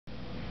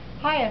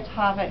Hi, it's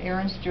Hava at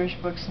Aharon's Jewish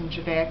Books in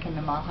Judaica in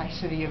the Mahi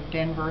city of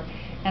Denver,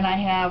 and I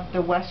have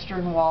the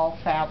Western wall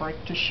fabric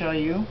to show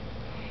you.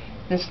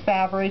 This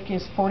fabric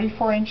is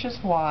 44 inches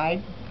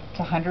wide, it's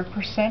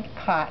 100%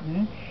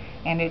 cotton,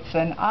 and it's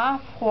an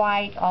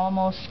off-white,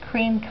 almost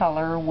cream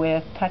color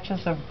with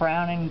touches of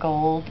brown and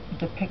gold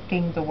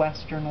depicting the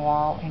Western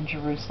Wall in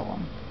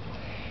Jerusalem.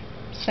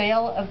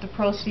 Sale of the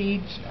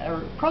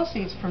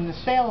proceeds from the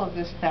sale of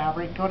this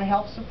fabric go to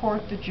help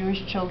support the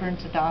Jewish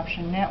Children's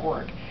Adoption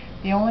Network,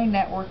 the only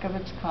network of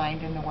its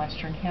kind in the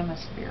Western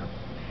Hemisphere.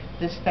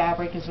 This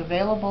fabric is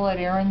available at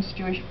Aharon's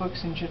Jewish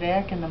Books in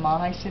Judaica in the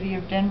Mahi city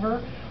of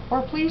Denver,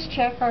 or please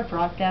check our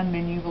drop-down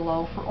menu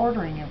below for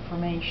ordering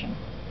information.